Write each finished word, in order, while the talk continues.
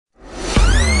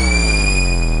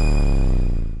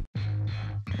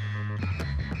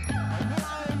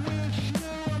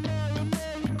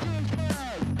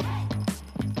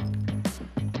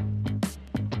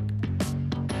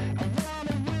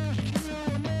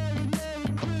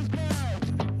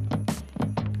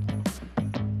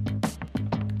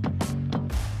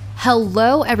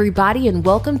Hello, everybody, and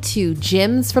welcome to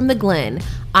Gems from the Glen.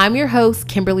 I'm your host,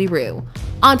 Kimberly Rue.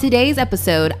 On today's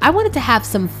episode, I wanted to have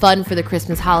some fun for the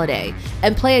Christmas holiday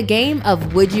and play a game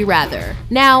of Would You Rather.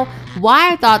 Now,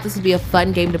 why I thought this would be a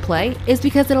fun game to play is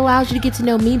because it allows you to get to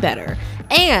know me better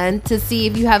and to see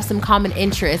if you have some common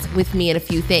interests with me in a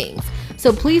few things.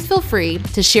 So please feel free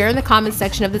to share in the comments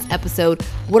section of this episode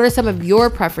what are some of your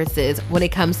preferences when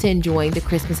it comes to enjoying the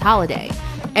Christmas holiday.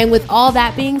 And with all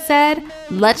that being said,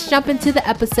 let's jump into the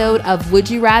episode of Would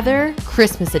You Rather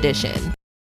Christmas Edition.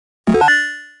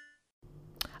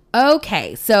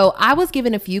 Okay, so I was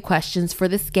given a few questions for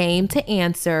this game to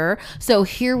answer. So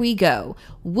here we go.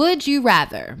 Would you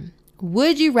rather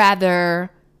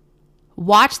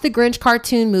watch the Grinch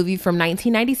cartoon movie from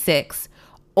 1996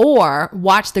 or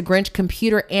watch the Grinch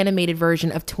computer animated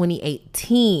version of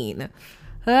 2018?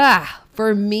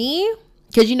 For me,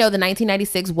 because the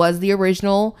 1996 was the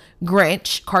original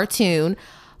Grinch cartoon.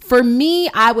 For me,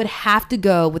 I would have to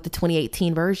go with the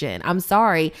 2018 version. I'm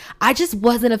sorry. I just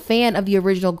wasn't a fan of the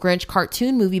original Grinch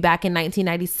cartoon movie back in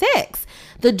 1996.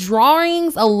 The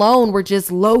drawings alone were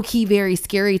just low-key very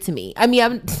scary to me. I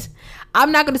mean,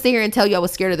 I'm not going to sit here and tell you I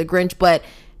was scared of the Grinch, but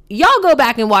y'all go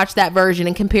back and watch that version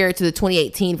and compare it to the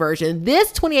 2018 version.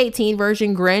 This 2018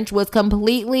 version Grinch was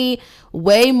completely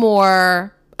way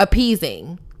more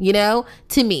appeasing.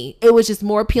 To me, it was just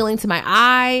more appealing to my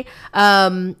eye.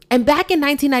 And back in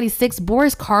 1996,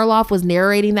 Boris Karloff was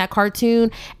narrating that cartoon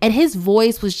and his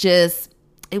voice was just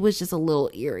a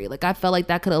little eerie. Like, I felt like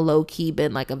that could have low key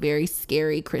been like a very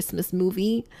scary Christmas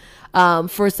movie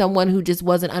for someone who just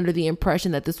wasn't under the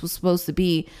impression that this was supposed to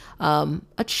be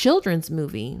a children's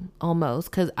movie almost.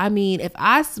 Because, I mean, if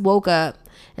I woke up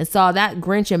and saw that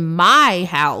Grinch in my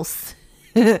house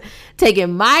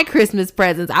taking my Christmas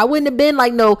presents, I wouldn't have been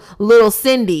like no little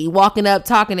Cindy walking up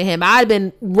talking to him. I'd have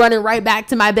been running right back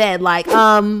to my bed like,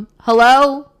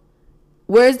 hello?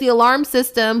 Where's the alarm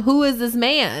system? Who is this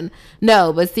man?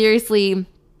 No, but seriously,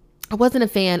 I wasn't a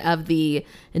fan of the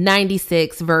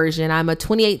 96 version. I'm a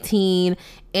 2018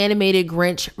 animated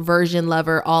Grinch version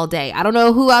lover all day. I don't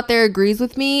know who out there agrees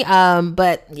with me,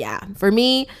 but yeah, for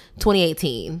me,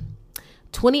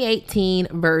 2018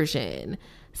 version.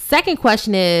 Second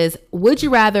question is, would you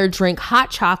rather drink hot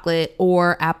chocolate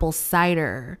or apple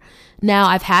cider? Now,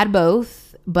 I've had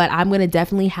both, but I'm going to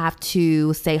definitely have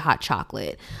to say hot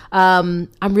chocolate. I'm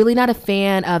really not a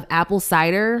fan of apple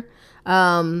cider.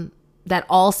 That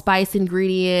allspice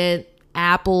ingredient,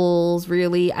 apples,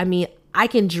 really. I mean, I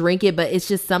can drink it, but it's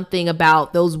just something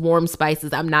about those warm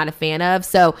spices I'm not a fan of.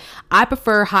 So I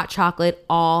prefer hot chocolate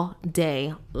all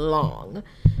day long.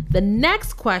 The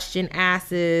next question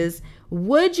asks,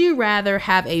 would you rather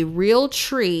have a real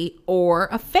tree or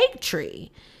a fake tree?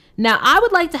 Now, I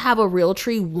would like to have a real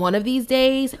tree one of these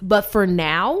days, but for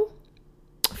now,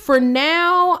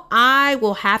 I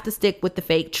will have to stick with the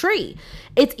fake tree.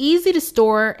 It's easy to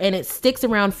store and it sticks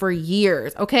around for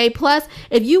years, okay? Plus,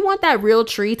 if you want that real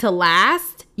tree to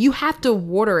last, you have to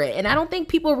water it. And I don't think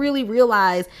people really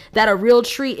realize that a real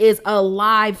tree is a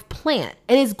live plant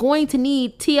and it's going to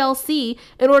need TLC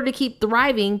in order to keep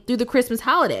thriving through the Christmas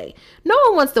holiday. No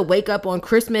one wants to wake up on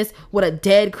Christmas with a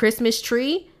dead Christmas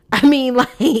tree. I mean,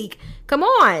 like, come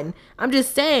on. I'm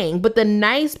just saying, but the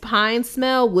nice pine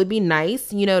smell would be nice,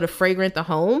 to fragrant the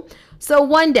home. So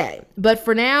one day, but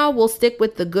for now, we'll stick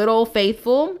with the good old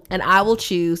faithful and I will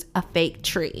choose a fake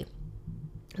tree.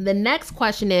 The next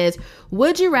question is,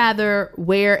 would you rather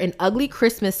wear an ugly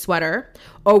Christmas sweater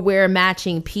or wear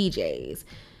matching PJs?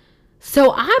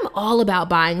 So I'm all about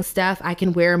buying stuff I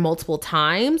can wear multiple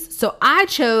times. So I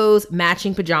chose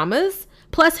matching pajamas.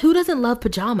 Plus, who doesn't love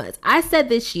pajamas? I said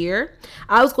this year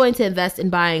I was going to invest in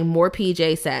buying more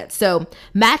PJ sets. So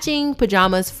matching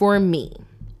pajamas for me.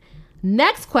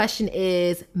 Next question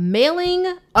is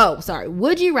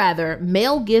would you rather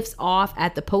mail gifts off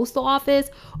at the postal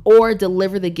office or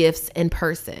deliver the gifts in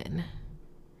person?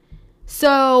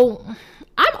 So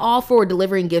I'm all for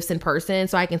delivering gifts in person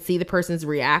so I can see the person's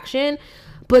reaction.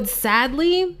 But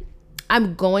sadly,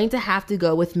 I'm going to have to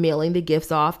go with mailing the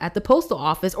gifts off at the postal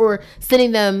office or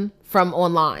sending them from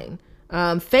online.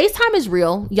 FaceTime is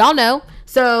real, y'all know.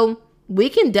 So we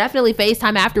can definitely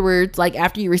FaceTime afterwards, like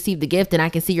after you receive the gift, and I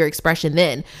can see your expression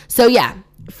then. So yeah,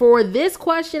 for this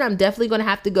question, I'm definitely going to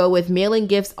have to go with mailing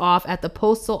gifts off at the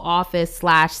postal office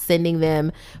 / sending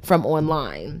them from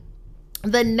online.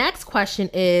 The next question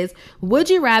is, would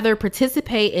you rather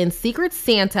participate in Secret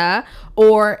Santa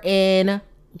or in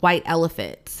White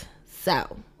Elephant?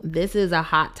 So This is a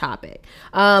hot topic.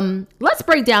 Let's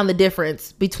break down the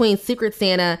difference between Secret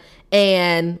Santa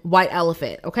and White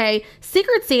Elephant, okay?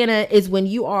 Secret Santa is when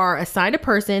you are assigned a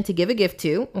person to give a gift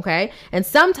to, okay? And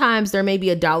sometimes there may be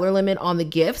a dollar limit on the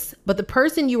gifts, but the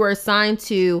person you are assigned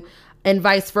to and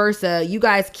vice versa, you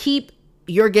guys keep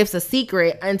your gifts a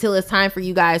secret until it's time for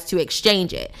you guys to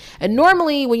exchange it. And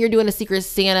normally when you're doing a Secret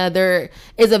Santa, there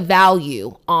is a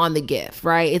value on the gift,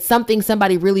 right? It's something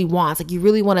somebody really wants. Like you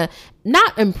really want to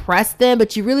not impress them,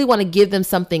 but you really want to give them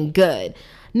something good.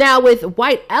 Now with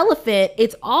White Elephant,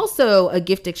 it's also a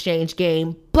gift exchange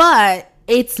game, but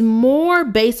it's more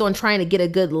based on trying to get a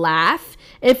good laugh.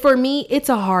 And for me, it's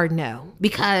a hard no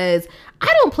because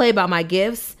I don't play about my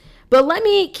gifts. But let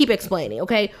me keep explaining,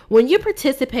 okay? When you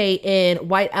participate in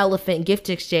White Elephant gift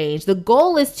exchange, the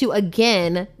goal is to,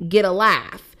 again, get a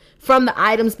laugh from the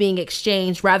items being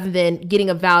exchanged rather than getting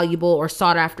a valuable or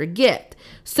sought after gift.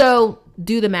 So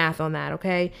do the math on that,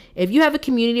 okay? If you have a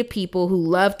community of people who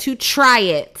love to try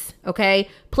it, okay,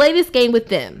 play this game with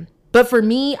them. But for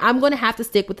me, I'm going to have to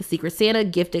stick with the Secret Santa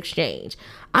gift exchange.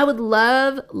 I would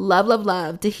love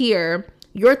to hear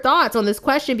your thoughts on this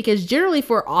question because generally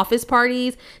for office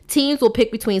parties, teams will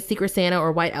pick between Secret Santa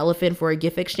or White Elephant for a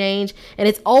gift exchange. And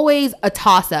it's always a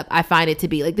toss-up, I find it to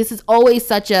be. Like, this is always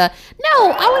such a,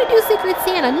 no, I want to do Secret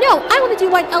Santa. No, I want to do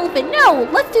White Elephant. No,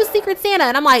 let's do Secret Santa.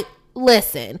 And I'm like,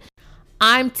 listen,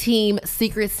 I'm team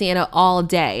Secret Santa all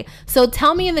day. So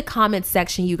tell me in the comments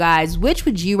section, you guys, which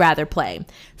would you rather play?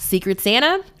 Secret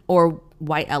Santa or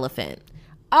White Elephant?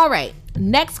 All right,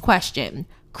 next question.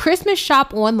 Christmas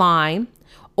shop online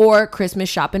or Christmas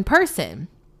shop in person?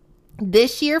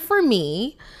 This year for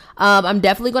me, I'm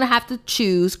definitely going to have to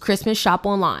choose Christmas shop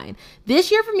online.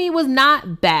 This year for me was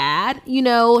not bad,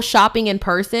 shopping in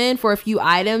person for a few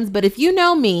items. But if you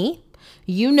know me,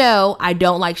 I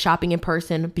don't like shopping in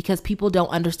person because people don't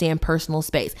understand personal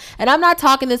space. And I'm not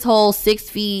talking this whole 6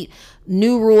 feet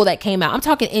new rule that came out. I'm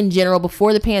talking in general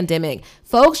before the pandemic.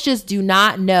 Folks just do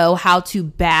not know how to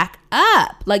back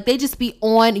up. Like they just be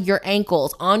on your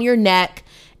ankles, on your neck,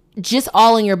 just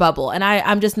all in your bubble. And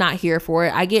I'm just not here for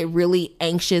it. I get really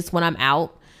anxious when I'm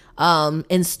out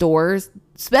in stores,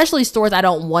 especially stores I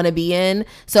don't want to be in.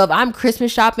 So if I'm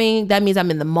Christmas shopping, that means I'm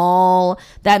in the mall.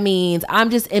 That means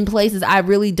I'm just in places I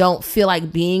really don't feel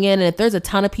like being in. And if there's a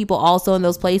ton of people also in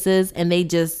those places and they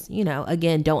just,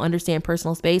 again, don't understand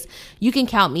personal space, you can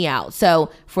count me out.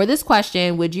 So for this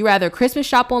question, would you rather Christmas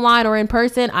shop online or in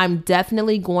person? I'm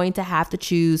definitely going to have to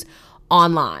choose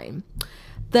online.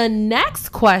 The next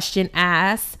question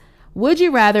asks, would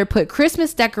you rather put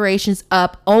Christmas decorations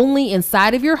up only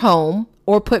inside of your home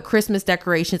or put Christmas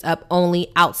decorations up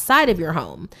only outside of your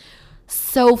home?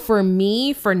 So for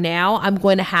me, for now, I'm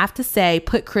going to have to say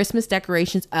put Christmas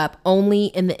decorations up only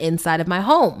in the inside of my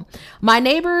home. My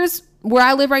neighbors where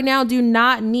I live right now do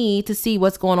not need to see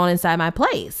what's going on inside my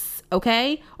place,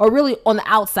 okay? Or really on the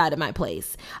outside of my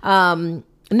place.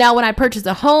 Now, when I purchase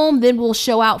a home, then we'll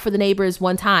show out for the neighbors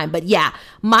one time. But yeah,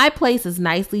 my place is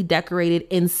nicely decorated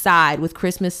inside with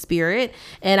Christmas spirit,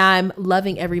 and I'm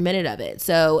loving every minute of it.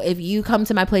 So if you come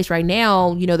to my place right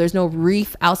now, there's no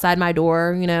wreath outside my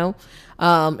door,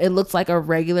 it looks like a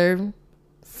regular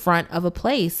front of a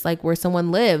place, like where someone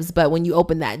lives. But when you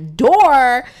open that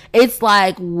door, it's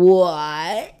like,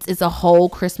 what? It's a whole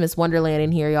Christmas wonderland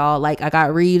in here, y'all. Like I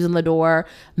got wreaths on the door,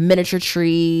 miniature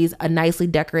trees, a nicely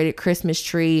decorated Christmas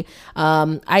tree.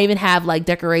 I even have like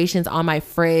decorations on my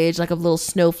fridge, like of little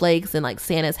snowflakes and like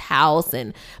Santa's house,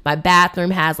 and my bathroom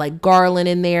has like garland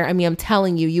in there. I mean, I'm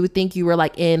telling you, you would think you were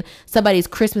like in somebody's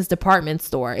Christmas department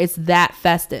store. It's that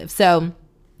festive. So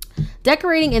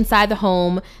decorating inside the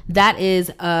home, that is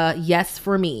a yes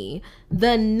for me.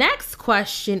 The next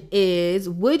question is,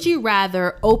 would you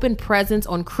rather open presents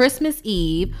on Christmas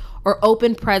Eve or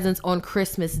open presents on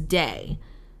Christmas Day?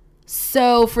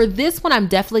 So for this one, I'm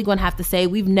definitely going to have to say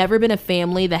we've never been a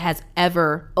family that has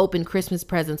ever opened Christmas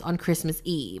presents on Christmas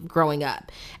Eve growing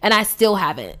up. And I still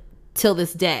haven't till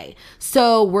this day.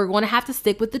 So we're going to have to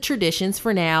stick with the traditions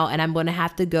for now. And I'm going to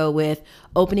have to go with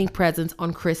opening presents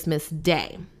on Christmas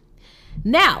Day.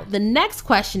 Now, the next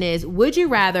question is, would you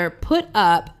rather put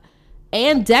up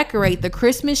and decorate the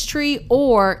Christmas tree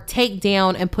or take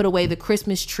down and put away the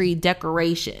Christmas tree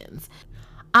decorations?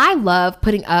 I love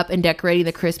putting up and decorating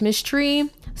the Christmas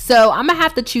tree. So I'm going to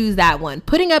have to choose that one,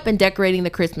 putting up and decorating the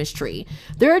Christmas tree.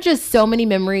 There are just so many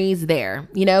memories there.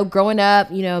 Growing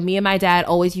up, me and my dad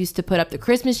always used to put up the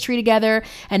Christmas tree together.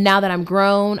 And now that I'm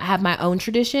grown, I have my own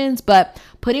traditions. But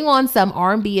putting on some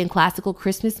R&B and classical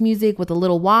Christmas music with a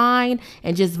little wine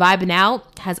and just vibing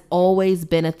out has always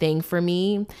been a thing for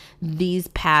me these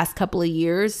past couple of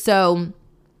years. So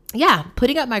yeah,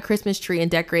 putting up my Christmas tree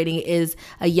and decorating is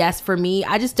a yes for me.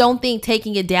 I just don't think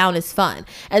taking it down is fun.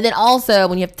 And then also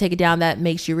when you have to take it down, that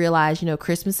makes you realize,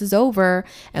 Christmas is over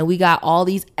and we got all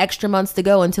these extra months to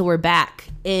go until we're back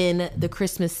in the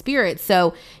Christmas spirit.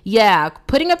 So yeah,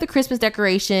 putting up the Christmas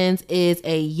decorations is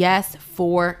a yes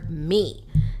for me.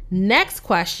 Next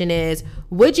question is,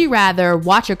 would you rather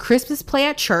watch a Christmas play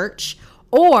at church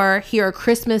or hear a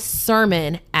Christmas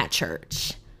sermon at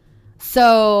church?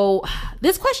 So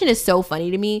this question is so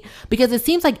funny to me because it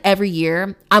seems like every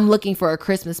year I'm looking for a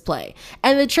Christmas play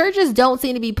and the churches don't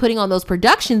seem to be putting on those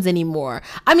productions anymore.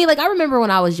 I mean, I remember when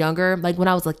I was younger, when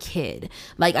I was a kid,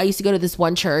 I used to go to this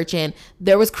one church and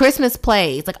there was Christmas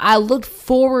plays. I looked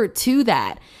forward to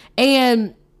that.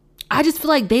 And I just feel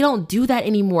like they don't do that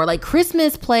anymore.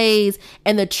 Christmas plays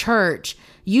and the church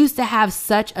used to have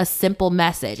such a simple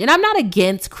message. And I'm not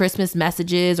against Christmas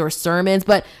messages or sermons,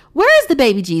 but where is the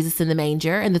baby Jesus in the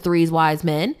manger and the three wise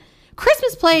men?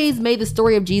 Christmas plays made the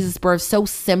story of Jesus' birth so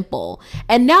simple.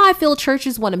 And now I feel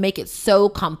churches want to make it so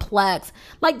complex.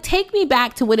 Take me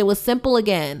back to when it was simple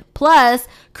again. Plus,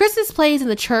 Christmas plays in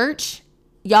the church,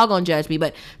 y'all gonna judge me,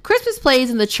 but Christmas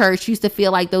plays in the church used to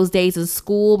feel like those days in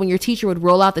school when your teacher would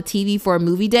roll out the TV for a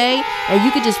movie day and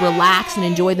you could just relax and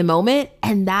enjoy the moment.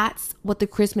 And that's what the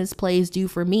Christmas plays do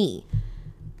for me.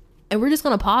 And we're just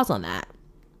gonna pause on that.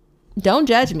 Don't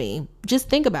judge me. Just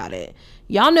think about it.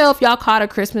 Y'all know if y'all caught a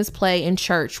Christmas play in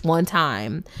church one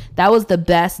time, that was the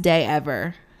best day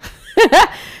ever.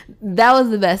 That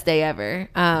was the best day ever.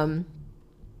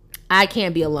 I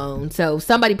can't be alone. So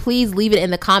somebody please leave it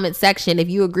in the comment section if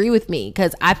you agree with me,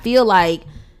 because I feel like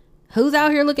who's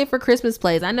out here looking for Christmas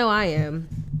plays? I know I am.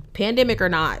 Pandemic or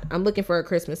not, I'm looking for a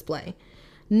Christmas play.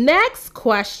 Next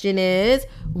question is,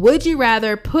 would you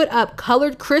rather put up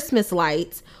colored Christmas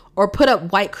lights or put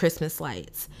up white Christmas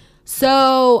lights?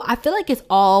 So I feel like it's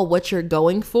all what you're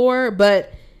going for,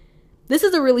 but this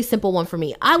is a really simple one for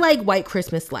me. I like white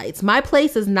Christmas lights. My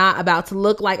place is not about to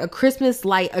look like a Christmas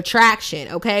light attraction,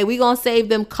 okay? We're going to save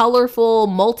them colorful,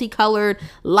 multicolored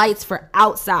lights for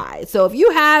outside. So if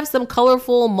you have some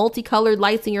colorful, multicolored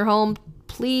lights in your home,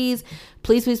 please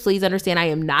understand I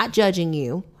am not judging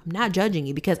you. I'm not judging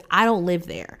you because I don't live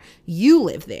there. You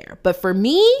live there. But for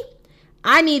me,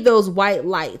 I need those white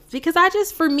lights because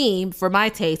for my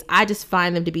taste, I just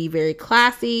find them to be very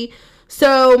classy.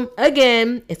 So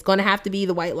again, it's going to have to be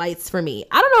the white lights for me.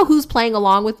 I don't know who's playing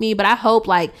along with me, but I hope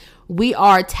we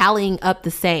are tallying up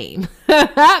the same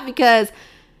because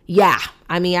yeah,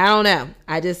 I don't know.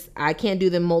 I can't do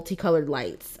the multicolored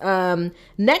lights.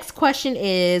 Next question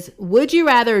is, would you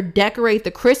rather decorate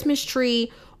the Christmas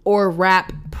tree or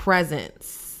wrap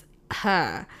presents?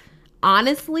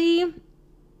 Honestly,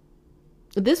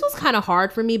 this was kind of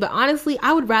hard for me, but honestly,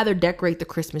 I would rather decorate the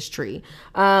Christmas tree.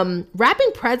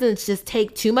 Wrapping presents just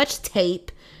take too much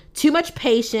tape, too much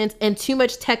patience, and too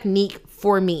much technique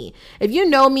for me. If you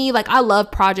know me, I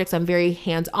love projects. I'm very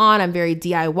hands-on. I'm very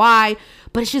DIY,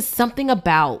 but it's just something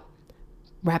about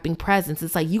wrapping presents.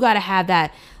 It's you got to have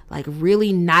that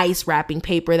really nice wrapping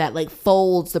paper that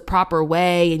folds the proper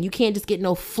way, and you can't just get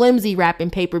no flimsy wrapping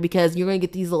paper because you're gonna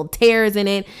get these little tears in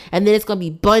it, and then it's gonna be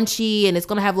bunchy and it's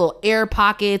gonna have little air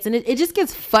pockets, and it just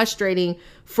gets frustrating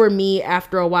for me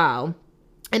after a while.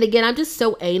 And again, I'm just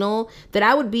so anal that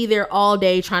I would be there all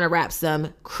day trying to wrap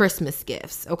some Christmas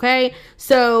gifts, okay?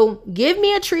 So give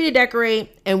me a tree to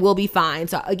decorate and we'll be fine.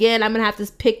 So again, I'm gonna have to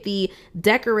pick the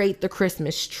decorate the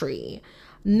Christmas tree.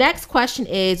 Next question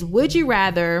is, would you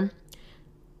rather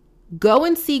go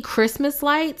and see Christmas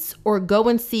lights or go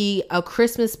and see a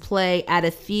Christmas play at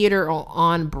a theater or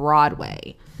on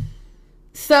Broadway?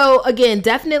 So again,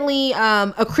 definitely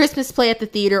a Christmas play at the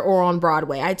theater or on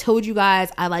Broadway. I told you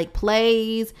guys I like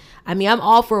plays. I'm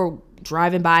all for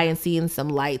driving by and seeing some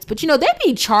lights, but they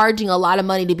be charging a lot of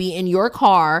money to be in your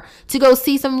car to go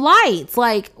see some lights.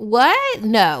 What?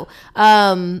 No.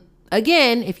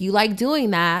 Again, if you like doing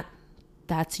that,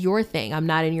 that's your thing. I'm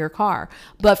not in your car.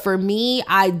 But for me,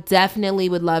 I definitely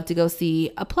would love to go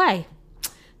see a play.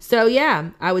 So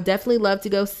yeah, I would definitely love to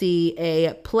go see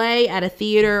a play at a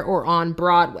theater or on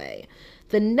Broadway.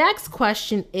 The next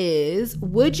question is,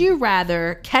 would you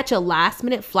rather catch a last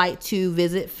minute flight to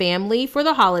visit family for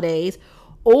the holidays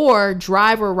or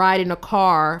drive or ride in a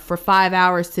car for 5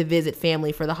 hours to visit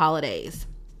family for the holidays?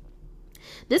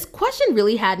 This question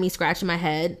really had me scratching my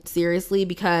head, seriously,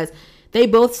 because they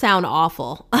both sound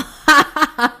awful.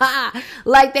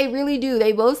 They really do.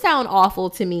 They both sound awful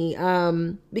to me.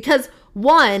 Because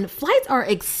one, flights are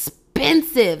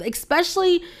expensive,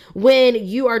 especially when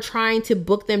you are trying to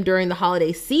book them during the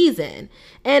holiday season.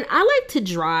 And I like to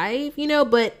drive,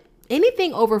 but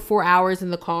anything over 4 hours in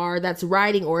the car, that's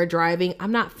riding or driving,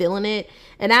 I'm not feeling it.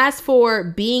 And as for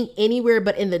being anywhere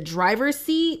but in the driver's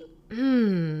seat,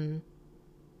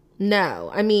 no.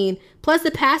 I mean, plus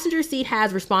the passenger seat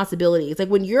has responsibilities. Like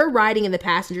when you're riding in the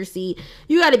passenger seat,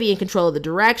 you got to be in control of the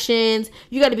directions.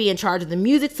 You got to be in charge of the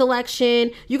music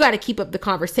selection. You got to keep up the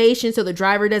conversation so the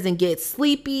driver doesn't get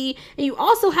sleepy. And you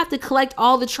also have to collect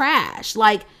all the trash.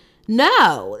 Like,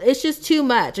 no, it's just too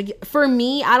much. For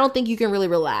me, I don't think you can really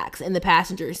relax in the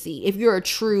passenger seat if you're a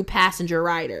true passenger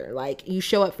rider. Like, you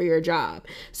show up for your job.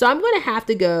 So I'm going to have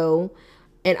to go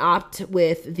and opt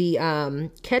with the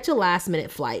catch a last minute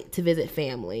flight to visit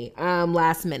family.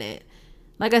 Last minute.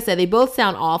 Like I said, they both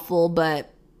sound awful,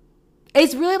 but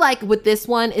it's really like with this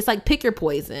one, it's like pick your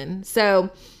poison.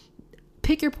 So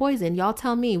pick your poison. Y'all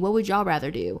tell me, what would y'all rather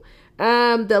do?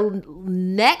 The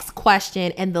next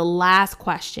question and the last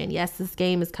question. Yes, this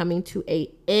game is coming to an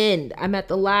end. I'm at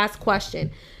the last question.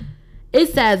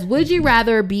 It says, would you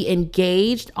rather be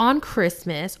engaged on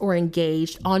Christmas or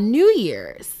engaged on New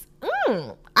Year's?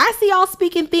 I see y'all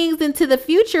speaking things into the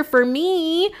future for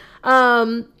me.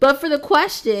 But for the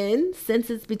question, since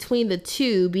it's between the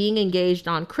two, being engaged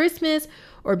on Christmas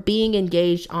or being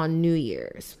engaged on New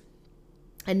Year's,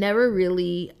 I never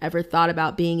really ever thought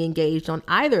about being engaged on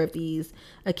either of these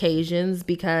occasions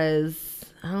because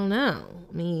I don't know.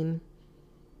 I mean,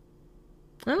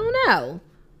 I don't know.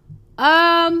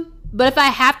 But if I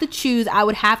have to choose, I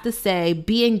would have to say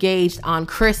be engaged on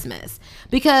Christmas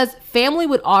because family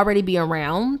would already be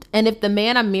around. And if the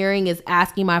man I'm marrying is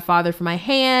asking my father for my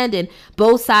hand and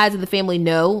both sides of the family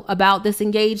know about this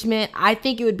engagement, I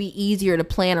think it would be easier to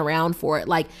plan around for it.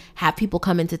 Like have people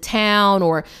come into town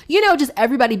or, just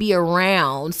everybody be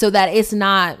around so that it's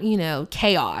not,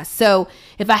 chaos. So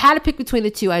if I had to pick between the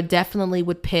two, I definitely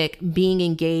would pick being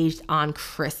engaged on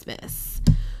Christmas.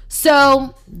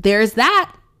 So there's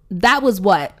that. That was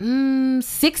what?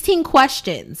 16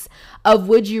 questions of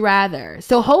Would You Rather.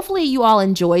 So hopefully you all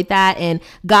enjoyed that and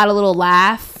got a little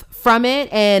laugh from it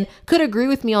and could agree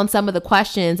with me on some of the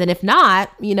questions. And if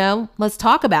not, let's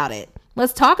talk about it.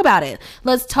 Let's talk about it.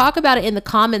 Let's talk about it in the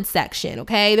comments section,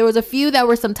 okay? There was a few that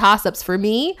were some toss-ups for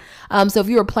me. So if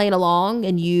you were playing along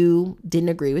and you didn't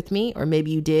agree with me, or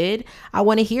maybe you did, I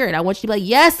want to hear it. I want you to be like,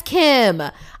 yes, Kim,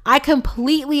 I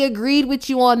completely agreed with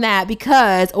you on that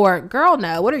because, or girl,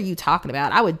 no, what are you talking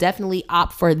about? I would definitely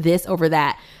opt for this over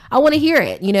that. I want to hear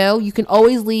it. You can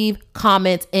always leave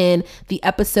comments in the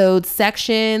episode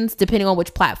sections, depending on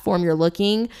which platform you're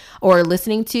looking or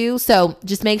listening to. So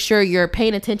just make sure you're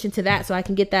paying attention to that so I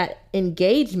can get that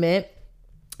engagement.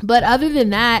 But other than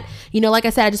that, like I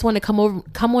said, I just want to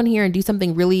come on here and do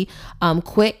something really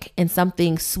quick and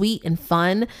something sweet and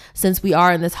fun since we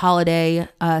are in this holiday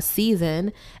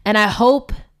season. And I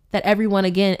hope that everyone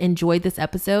again enjoyed this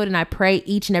episode, and I pray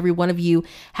each and every one of you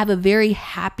have a very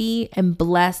happy and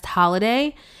blessed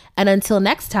holiday. And until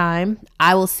next time,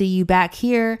 I will see you back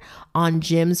here on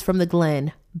Gems from the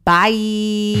Glen.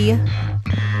 Bye.